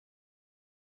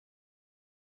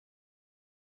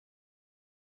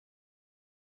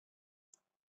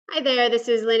Hi there, this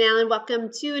is Lynn Allen. Welcome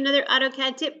to another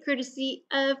AutoCAD tip courtesy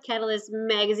of Cadalyst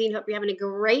magazine. Hope you're having a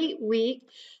great week.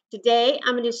 Today,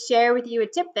 I'm going to share with you a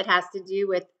tip that has to do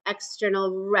with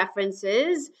external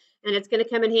references, and it's going to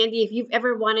come in handy if you've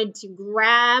ever wanted to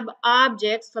grab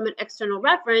objects from an external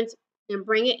reference and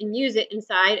bring it and use it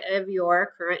inside of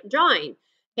your current drawing.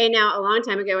 Okay, now a long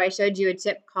time ago, I showed you a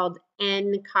tip called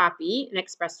N-Copy, an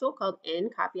Xrefs tool called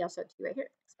N-Copy. I'll show it to you right here.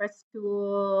 Xrefs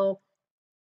tool.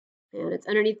 And it's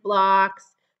underneath blocks,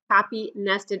 copy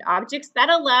nested objects. That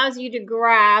allows you to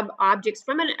grab objects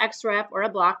from an Xref or a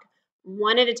block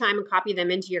one at a time and copy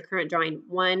them into your current drawing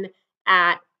one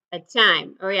at a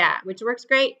time. Oh yeah, which works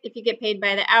great if you get paid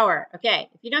by the hour. Okay,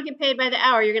 if you don't get paid by the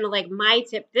hour, you're gonna like my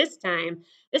tip this time.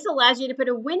 This allows you to put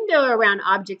a window around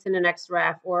objects in an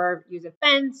Xref or use a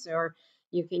fence, or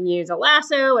you can use a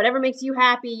lasso, whatever makes you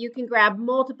happy. You can grab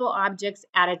multiple objects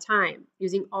at a time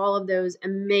using all of those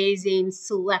amazing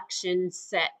selection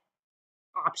set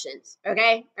options.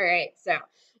 Okay? All right. So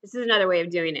this is another way of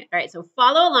doing it. All right. So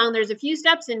follow along. There's a few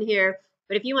steps in here,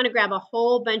 but if you want to grab a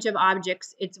whole bunch of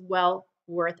objects, it's well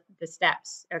worth the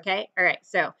steps. Okay? All right.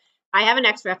 So I have an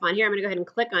Xref on here. I'm going to go ahead and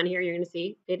click on here. You're going to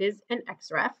see it is an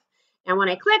Xref. And when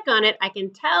I click on it, I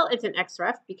can tell it's an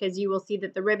Xref because you will see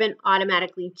that the ribbon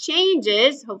automatically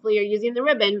changes. Hopefully you're using the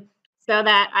ribbon so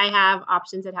that I have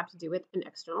options that have to do with an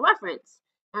external reference.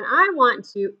 And I want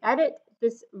to edit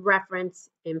this reference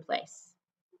in place.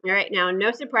 All right, now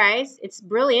no surprise, it's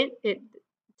brilliant. It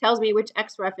tells me which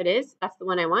Xref it is. That's the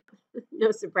one I want,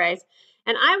 no surprise.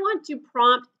 And I want to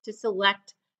prompt to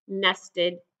select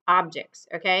nested objects,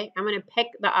 okay? I'm gonna pick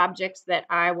the objects that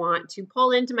I want to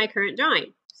pull into my current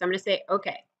drawing. So I'm going to say,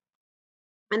 okay.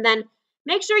 And then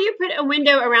make sure you put a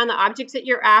window around the objects that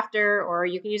you're after, or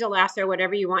you can use a lasso,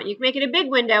 whatever you want. You can make it a big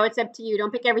window. It's up to you.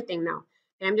 Don't pick everything, though.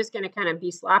 Okay, I'm just going to kind of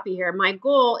be sloppy here. My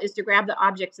goal is to grab the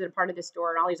objects that are part of the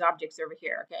store and all these objects over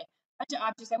here, okay? A bunch of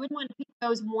objects. I wouldn't want to pick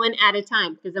those one at a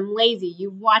time because I'm lazy.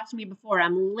 You've watched me before.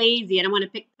 I'm lazy. I don't want to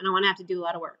pick, and I want to have to do a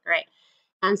lot of work, right?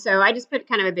 And so I just put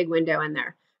kind of a big window in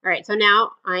there. All right, so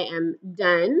now I am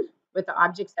done with the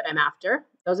objects that I'm after.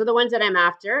 Those are the ones that I'm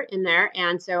after in there.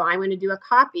 And so I'm going to do a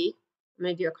copy. I'm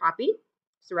going to do a copy.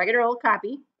 It's a regular old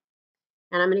copy.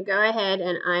 And I'm going to go ahead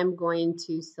and I'm going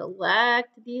to select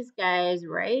these guys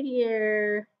right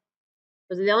here.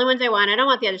 Those are the only ones I want. I don't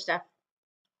want the other stuff.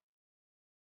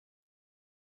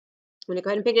 I'm going to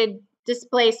go ahead and pick a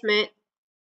displacement,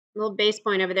 a little base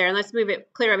point over there. And let's move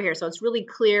it clear over here so it's really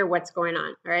clear what's going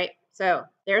on. All right. So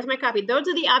there's my copy. Those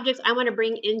are the objects I want to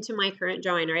bring into my current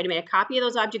drawing. All right, I made a copy of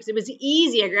those objects. It was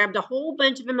easy. I grabbed a whole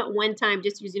bunch of them at one time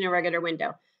just using a regular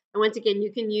window. And once again,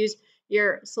 you can use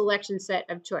your selection set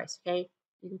of choice, okay?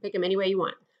 You can pick them any way you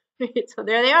want. So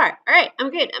there they are. All right, I'm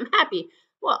good. I'm happy.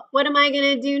 Well, what am I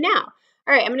going to do now?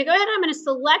 All right, I'm going to go ahead and I'm going to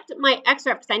select my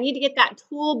Xref because I need to get that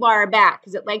toolbar back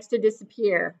because it likes to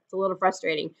disappear. It's a little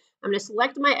frustrating. I'm going to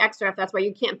select my Xref. That's why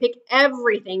you can't pick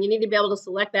everything. You need to be able to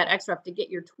select that Xref to get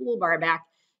your toolbar back.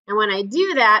 And when I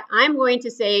do that, I'm going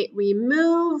to say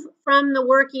remove from the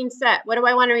working set. What do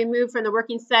I want to remove from the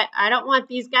working set? I don't want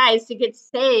these guys to get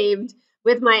saved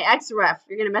with my Xref.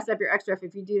 You're going to mess up your Xref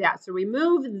if you do that. So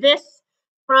remove this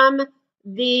from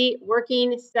the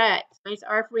working set. Nice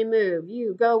R for remove.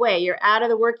 You go away. You're out of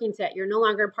the working set. You're no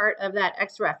longer part of that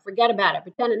Xref. Forget about it.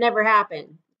 Pretend it never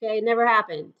happened. Okay, it never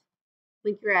happened.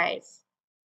 Blink your eyes.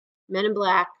 Men in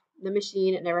Black, The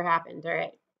Machine, it never happened. All right.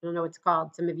 I don't know what it's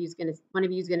called. One of you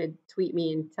is gonna tweet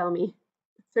me and tell me.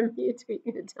 Some of you tweet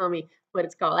me and tell me what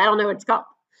it's called. I don't know what it's called.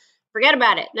 Forget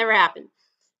about it. Never happened.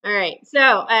 All right. So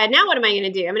now what am I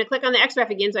gonna do? I'm gonna click on the Xref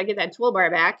again so I get that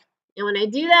toolbar back. And when I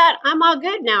do that, I'm all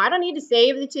good now. I don't need to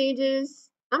save the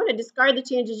changes. I'm gonna discard the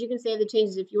changes. You can save the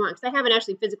changes if you want, because I haven't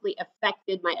actually physically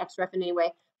affected my Xref in any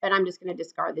way, but I'm just gonna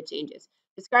discard the changes.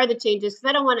 Discard the changes because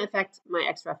I don't want to affect my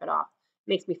Xref at all. It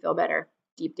makes me feel better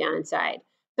deep down inside.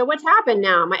 So what's happened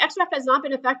now? My Xref has not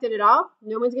been affected at all.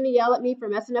 No one's going to yell at me for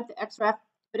messing up the Xref.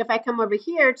 But if I come over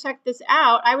here, check this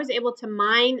out. I was able to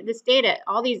mine this data.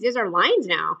 All these are lines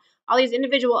now. All these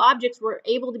individual objects were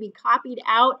able to be copied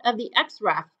out of the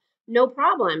Xref. No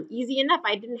problem. Easy enough.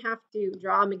 I didn't have to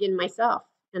draw them again myself.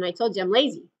 And I told you I'm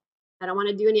lazy. I don't want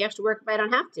to do any extra work if I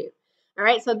don't have to. All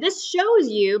right. So this shows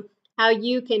you how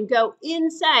you can go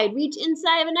inside, reach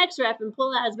inside of an Xref and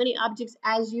pull out as many objects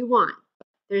as you want.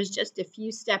 There's just a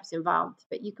few steps involved,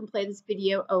 but you can play this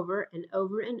video over and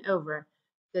over and over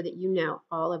so that you know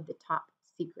all of the top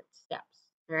secret steps.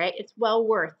 All right, it's well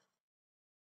worth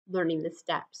learning the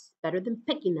steps, better than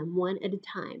picking them one at a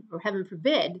time, or heaven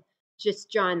forbid,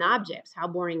 just drawing the objects. How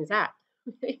boring is that?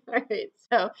 All right,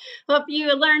 so hope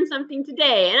you learned something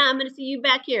today, and I'm going to see you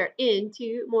back here in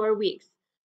 2 more weeks.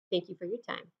 Thank you for your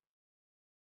time.